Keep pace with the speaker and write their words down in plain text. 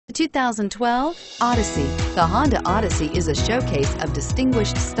2012 Odyssey. The Honda Odyssey is a showcase of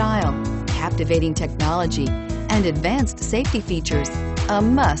distinguished style, captivating technology, and advanced safety features. A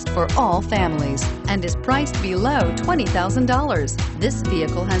must for all families and is priced below $20,000. This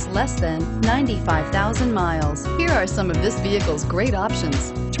vehicle has less than 95,000 miles. Here are some of this vehicle's great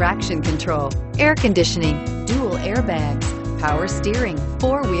options: traction control, air conditioning, dual airbags, power steering,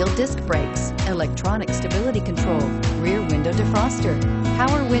 four-wheel disc brakes, electronic stability control, rear window defroster,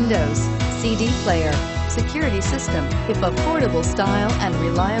 power windows, CD player, security system. If affordable style and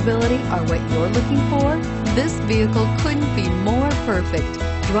reliability are what you're looking for, this vehicle couldn't be more perfect.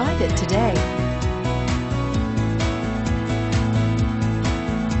 Drive it today.